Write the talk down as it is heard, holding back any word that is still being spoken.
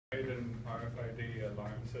An RFID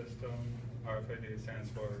alarm system. RFID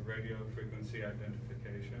stands for radio frequency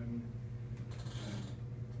identification.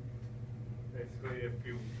 Basically, if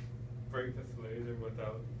you break this laser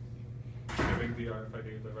without giving the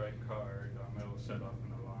RFID the right card, it'll set off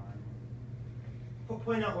an alarm.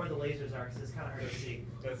 Point out where the lasers are, because it's kind of hard to see.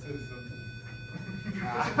 This is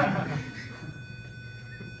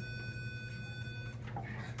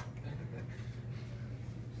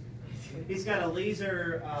He's got a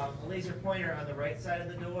laser pointer on the right side of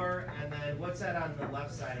the door, and then what's that on the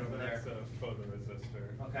left side over there? That's a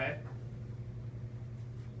photoresistor. Okay.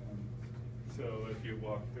 So if you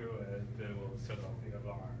walk through it, it will set off the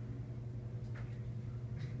alarm.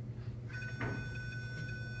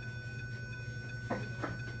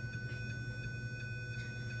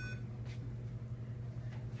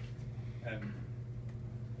 And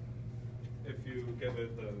if you give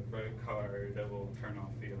it the right card, it will turn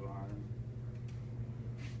off the alarm.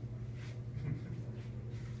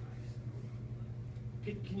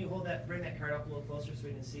 Can you hold that, bring that card up a little closer so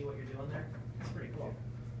we can see what you're doing there? That's pretty cool.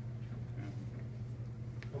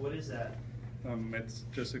 Yeah. What is that? It's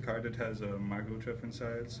just a card that has a microchip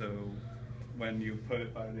inside, so when you put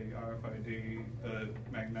it by the RFID, the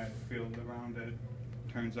magnetic field around it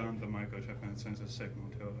turns on the microchip and it sends a signal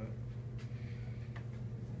to it.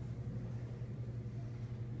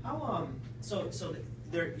 How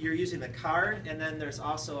you're using the card, and then there's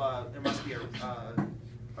also there must be a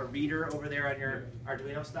reader over there on your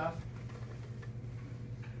Arduino stuff.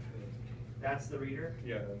 That's the reader?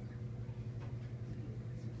 Yeah.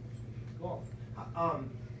 Cool.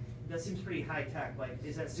 That seems pretty high tech. Like,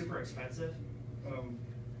 is that super expensive?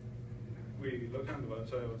 We looked on the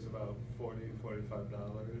website, it was about $40, $45.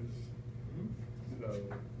 Mm-hmm. So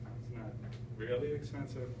it's not really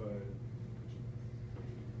expensive, but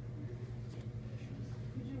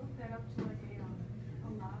Could you hook that up to like a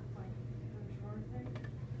lock, like the drawer thing?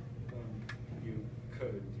 you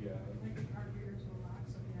could, yeah. Like a card reader to a lock,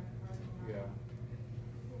 so if you have a card in the lock. Yeah.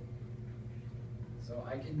 So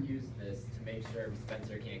I can use this to make sure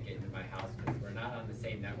Spencer can't get into my house because we're not on the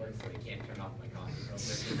same network, so he can't turn off my computer.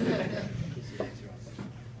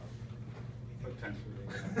 Potentially.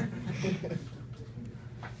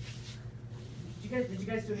 Did you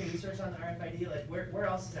guys do any research on the RFID? Like, where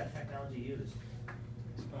else is that technology used?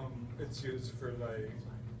 It's used for like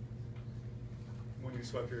when you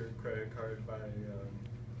swipe your credit card by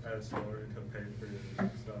at a store to pay for your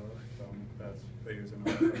stuff. That's they use an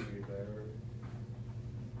RFID there.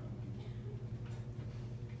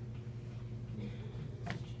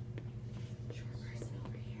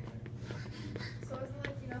 So is it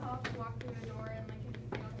like, you know how if you walk through a door and like if you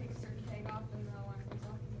don't take a certain tag off, then the alarm goes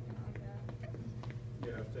off and something like that?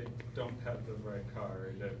 Yeah, if they don't have the right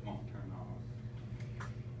card, it won't turn off.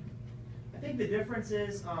 I think the difference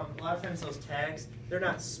is a lot of times those tags, they're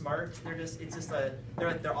not smart.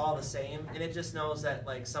 They're all the same, and it just knows that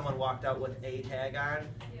like someone walked out with a tag on.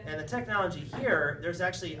 Yeah. And the technology here, there's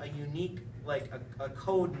actually a unique like a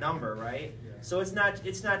code number, right? Yeah. So it's not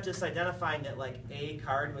just identifying that like a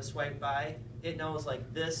card was swiped by. It knows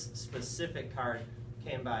like this specific card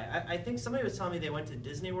came by. I think somebody was telling me they went to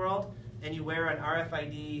Disney World and you wear an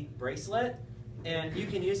RFID bracelet. And you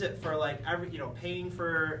can use it for like paying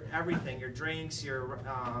for everything, your drinks, your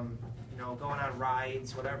going on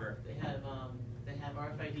rides, whatever. They have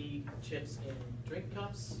RFID chips in drink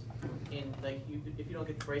cups. In like if you don't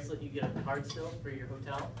get the bracelet, you get a card still for your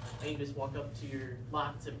hotel, and you just walk up to your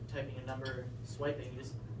lock to typing a number, swiping. You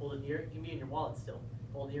just hold it near. It can be in your wallet still.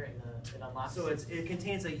 Hold near it and it unlocks. So it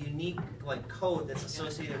contains a unique like code that's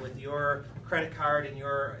associated with your credit card and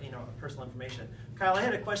your personal information. Kyle, I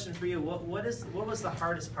had a question for you. What was the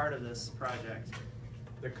hardest part of this project?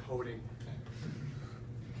 The coding.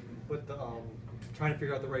 With the trying to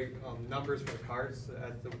figure out the right numbers for the cards.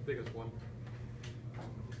 That's the biggest one.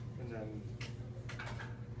 And then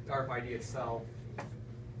the RFID itself, and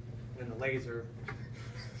then the laser,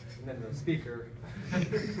 and then the speaker. The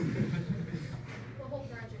whole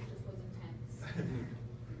project just was intense.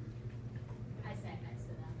 I sat next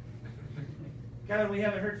to them. Kevin, we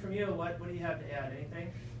haven't heard from you. What do you have to add?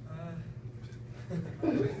 Anything?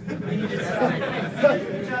 You did a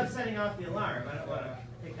good job setting off the alarm. I don't want to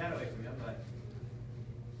take that away from you, but.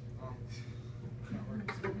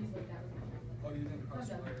 Oh, you didn't cross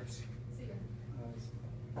the wires. See ya.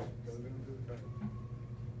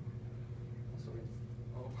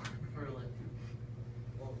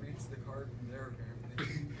 Well, it reads the card from there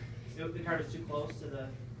apparently. The card was too close to the.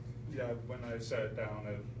 Yeah, when I sat down,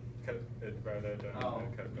 it read it and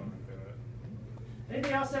it kept going through it.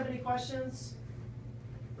 Anybody else have any questions?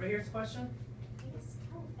 Right here's a question. I guess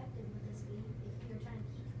how effective would this be if you're trying to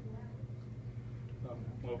keep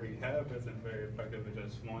What we have isn't very effective. It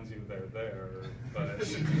just warns you they're there, but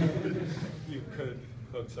you could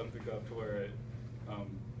hook something up to where it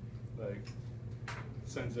like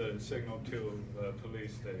sends a signal to the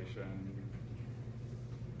police station.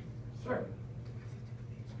 Sure.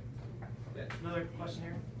 Yeah, another question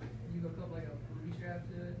here? You hook up like a booby strap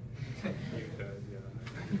to it? You could,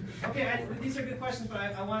 yeah. Okay, these are good questions, but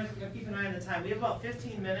I want to keep an eye on the time. We have about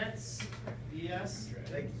 15 minutes. Yes?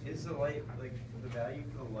 Like, is the light, like, the value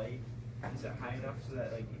for the light, is it high enough so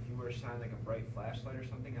that, like, if you were to shine, like, a bright flashlight or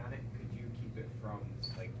something on it, could you keep it from,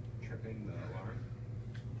 like, tripping the alarm?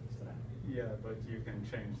 Yeah, but you can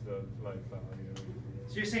change the light value.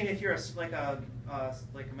 So you're saying if you're like a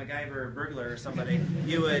MacGyver burglar or somebody,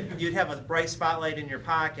 you'd have a bright spotlight in your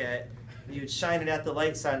pocket, you'd shine it at the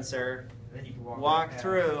light sensor, And then you can walk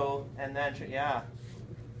through, and then yeah.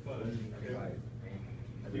 But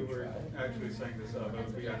if you were actually setting this up, it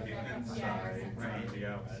would be on the inside, not the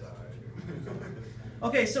outside.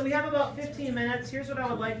 Okay, so we have about 15 minutes. Here's what I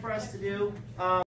would like for us to do.